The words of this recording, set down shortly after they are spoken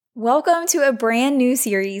Welcome to a brand new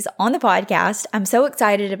series on the podcast. I'm so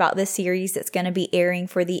excited about this series that's going to be airing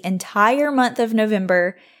for the entire month of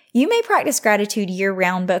November. You may practice gratitude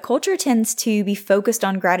year-round, but culture tends to be focused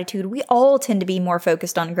on gratitude. We all tend to be more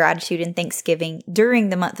focused on gratitude and Thanksgiving during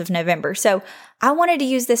the month of November. So I wanted to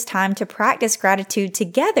use this time to practice gratitude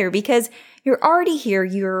together because you're already here,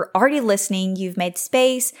 you're already listening, you've made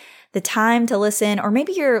space, the time to listen, or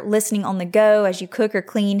maybe you're listening on the go as you cook or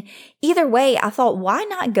clean. Either way, I thought, why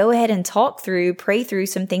not go ahead and pray through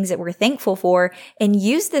some things that we're thankful for and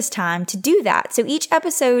use this time to do that. So each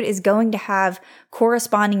episode is going to have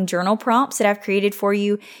corresponding journal prompts that I've created for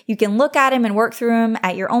you. You can look at them and work through them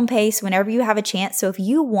at your own pace whenever you have a chance. So if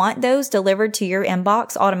you want those delivered to your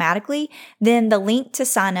inbox automatically, then the link to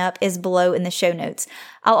sign up is below in the show notes.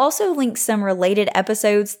 I'll also link some related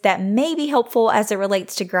episodes that may be helpful as it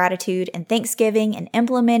relates to gratitude and Thanksgiving and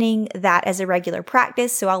implementing that as a regular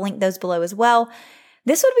practice. So I'll link those below as well.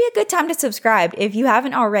 This would be a good time to subscribe. If you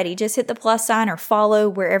haven't already, just hit the plus sign or follow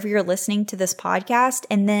wherever you're listening to this podcast,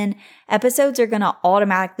 and then episodes are going to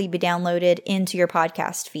automatically be downloaded into your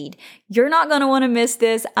podcast feed. You're not going to want to miss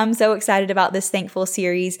this. I'm so excited about this thankful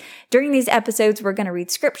series. During these episodes, we're going to read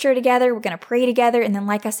scripture together, we're going to pray together, and then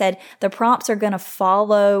like I said, the prompts are going to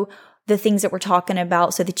follow the things that we're talking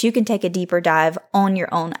about so that you can take a deeper dive on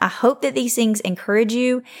your own. I hope that these things encourage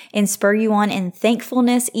you and spur you on in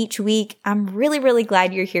thankfulness each week. I'm really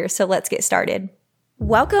glad you're here. So let's get started.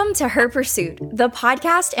 Welcome to Her Pursuit, the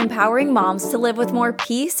podcast empowering moms to live with more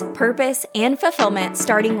peace, purpose, and fulfillment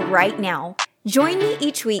starting right now. Join me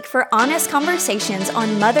each week for honest conversations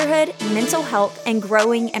on motherhood, mental health, and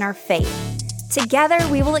growing in our faith. Together,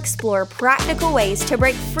 we will explore practical ways to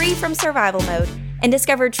break free from survival mode and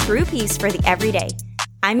discover true peace for the everyday.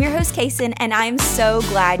 I'm your host, Kaysen, and I'm so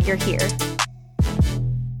glad you're here.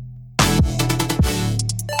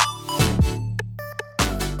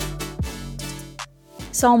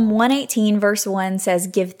 Psalm 118 verse 1 says,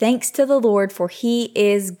 "Give thanks to the Lord, for he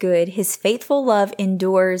is good. His faithful love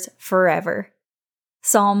endures forever."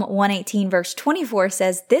 Psalm 118 verse 24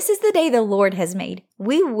 says, "This is the day the Lord has made.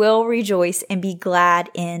 We will rejoice and be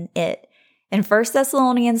glad in it." And 1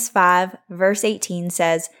 Thessalonians 5 verse 18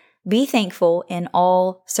 says, "Be thankful in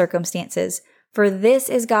all circumstances, for this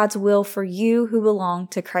is God's will for you who belong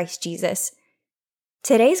to Christ Jesus."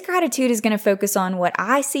 Today's gratitude is going to focus on what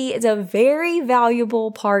I see as a very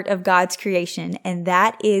valuable part of God's creation, and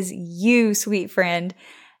that is you, sweet friend.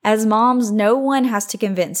 As moms, no one has to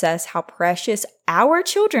convince us how precious our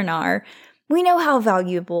children are. We know how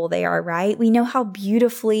valuable they are, right? We know how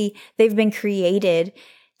beautifully they've been created.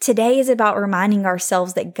 Today is about reminding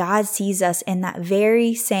ourselves that God sees us in that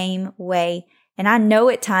very same way. And I know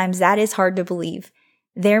at times that is hard to believe.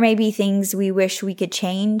 There may be things we wish we could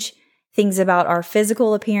change, things about our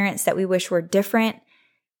physical appearance that we wish were different.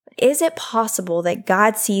 But is it possible that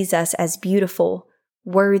God sees us as beautiful,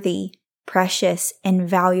 worthy, precious, and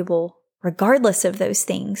valuable, regardless of those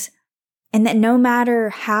things? And that no matter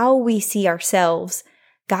how we see ourselves,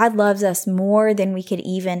 God loves us more than we could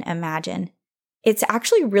even imagine. It's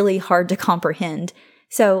actually really hard to comprehend.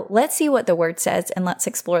 So let's see what the word says and let's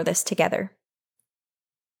explore this together.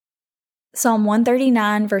 Psalm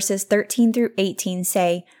 139 verses 13 through 18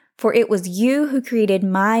 say, "For it was you who created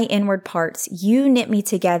my inward parts. You knit me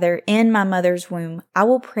together in my mother's womb. I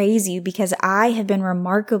will praise you because I have been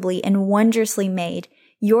remarkably and wondrously made.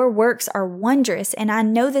 Your works are wondrous, and I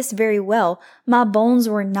know this very well. My bones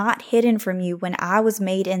were not hidden from you when I was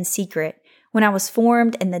made in secret. When I was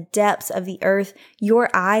formed in the depths of the earth, your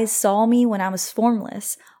eyes saw me when I was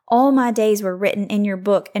formless. All my days were written in your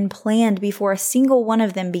book and planned before a single one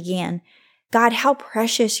of them began. God, how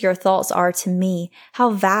precious your thoughts are to me, how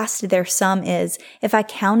vast their sum is. If I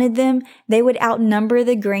counted them, they would outnumber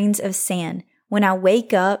the grains of sand. When I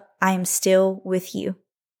wake up, I am still with you."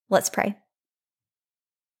 Let's pray.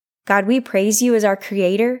 God, we praise you as our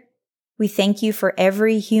creator. We thank you for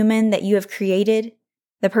every human that you have created,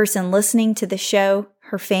 the person listening to the show,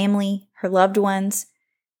 her family, her loved ones.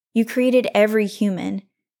 You created every human.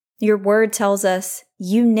 Your word tells us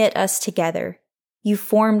you knit us together. You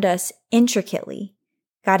formed us intricately.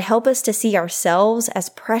 God, help us to see ourselves as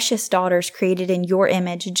precious daughters created in your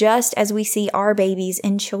image, just as we see our babies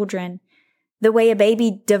and children. The way a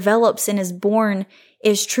baby develops and is born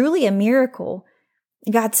is truly a miracle.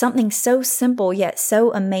 God, something so simple yet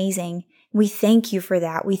so amazing. We thank you for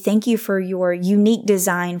that. We thank you for your unique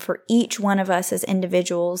design for each one of us as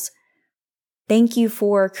individuals. Thank you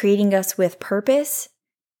for creating us with purpose.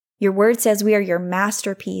 Your word says we are your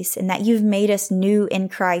masterpiece and that you've made us new in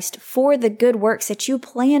Christ for the good works that you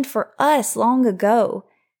planned for us long ago.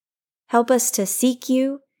 Help us to seek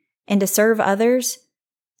you and to serve others.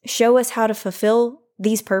 Show us how to fulfill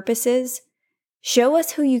these purposes. Show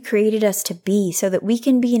us who you created us to be so that we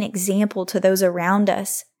can be an example to those around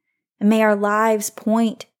us. And may our lives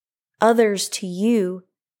point others to you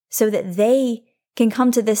so that they can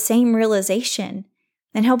come to the same realization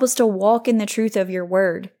and help us to walk in the truth of your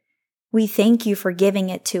word. We thank you for giving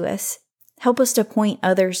it to us. Help us to point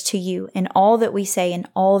others to you in all that we say and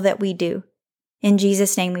all that we do. In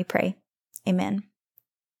Jesus' name we pray. Amen.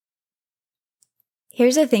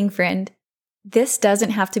 Here's the thing, friend. This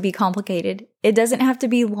doesn't have to be complicated. It doesn't have to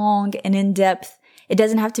be long and in-depth. It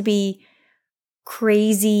doesn't have to be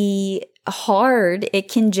crazy hard. It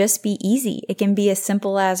can just be easy. It can be as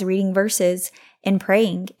simple as reading verses and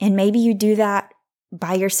praying. And maybe you do that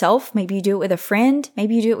by yourself. Maybe you do it with a friend.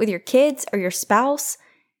 Maybe you do it with your kids or your spouse.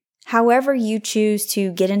 However you choose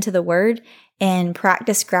to get into the word and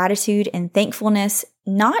practice gratitude and thankfulness,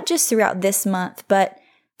 not just throughout this month, but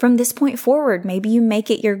from this point forward, maybe you make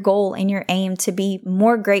it your goal and your aim to be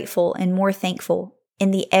more grateful and more thankful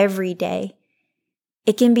in the everyday.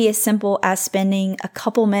 It can be as simple as spending a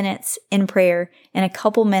couple minutes in prayer and a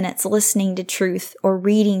couple minutes listening to truth or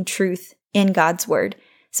reading truth in God's word.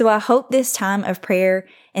 So I hope this time of prayer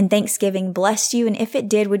and Thanksgiving blessed you. And if it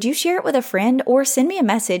did, would you share it with a friend or send me a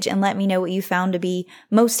message and let me know what you found to be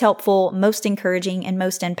most helpful, most encouraging, and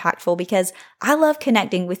most impactful? Because I love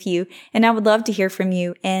connecting with you and I would love to hear from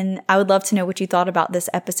you. And I would love to know what you thought about this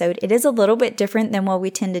episode. It is a little bit different than what we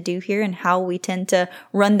tend to do here and how we tend to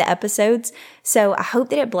run the episodes. So I hope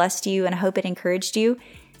that it blessed you and I hope it encouraged you.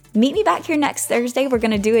 Meet me back here next Thursday. We're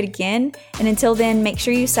going to do it again. And until then, make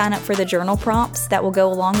sure you sign up for the journal prompts that will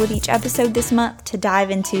go along with each episode this month to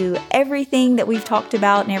dive into everything that we've talked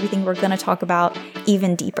about and everything we're going to talk about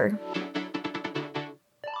even deeper.